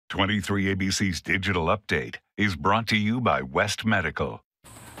23 ABC's digital update is brought to you by West Medical.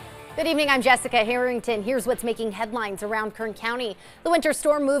 Good evening, I'm Jessica Harrington. Here's what's making headlines around Kern County. The winter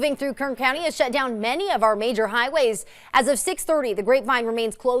storm moving through Kern County has shut down many of our major highways. As of 6:30, the Grapevine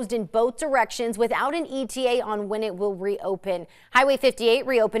remains closed in both directions without an ETA on when it will reopen. Highway 58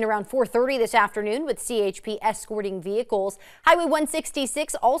 reopened around 4:30 this afternoon with CHP escorting vehicles. Highway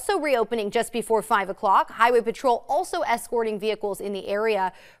 166 also reopening just before 5 o'clock. Highway Patrol also escorting vehicles in the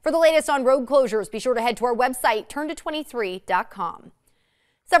area. For the latest on road closures, be sure to head to our website, turnto23.com.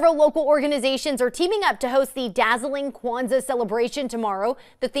 Several local organizations are teaming up to host the dazzling Kwanzaa celebration tomorrow.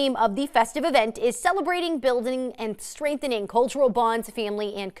 The theme of the festive event is celebrating, building, and strengthening cultural bonds,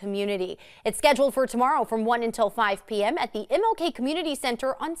 family, and community. It's scheduled for tomorrow from 1 until 5 p.m. at the MLK Community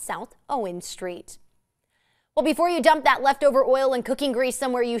Center on South Owen Street. Well, before you dump that leftover oil and cooking grease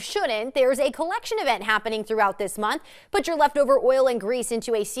somewhere you shouldn't, there's a collection event happening throughout this month. Put your leftover oil and grease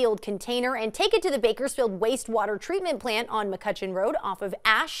into a sealed container and take it to the Bakersfield Wastewater Treatment Plant on McCutcheon Road off of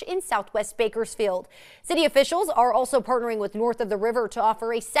Ash in Southwest Bakersfield. City officials are also partnering with North of the River to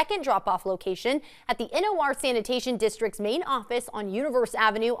offer a second drop-off location at the NOR Sanitation District's main office on Universe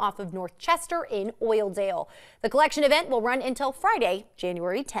Avenue off of North Chester in Oildale. The collection event will run until Friday,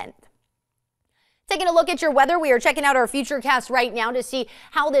 January 10th. Taking a look at your weather, we are checking out our Futurecast right now to see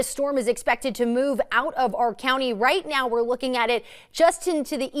how this storm is expected to move out of our county. Right now, we're looking at it just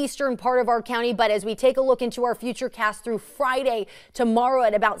into the eastern part of our county. But as we take a look into our Futurecast through Friday, tomorrow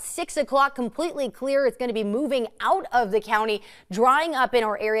at about 6 o'clock, completely clear. It's going to be moving out of the county, drying up in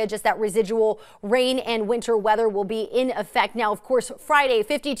our area. Just that residual rain and winter weather will be in effect. Now, of course, Friday,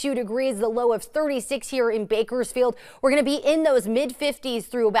 52 degrees, the low of 36 here in Bakersfield. We're going to be in those mid 50s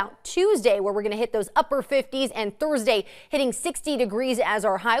through about Tuesday, where we're going to hit those upper 50s, and Thursday hitting 60 degrees as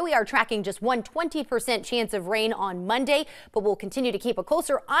our high. We are tracking just 20% chance of rain on Monday, but we'll continue to keep a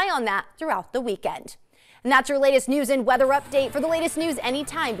closer eye on that throughout the weekend. And that's your latest news and weather update. For the latest news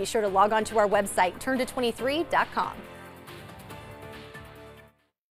anytime, be sure to log on to our website, turnto23.com.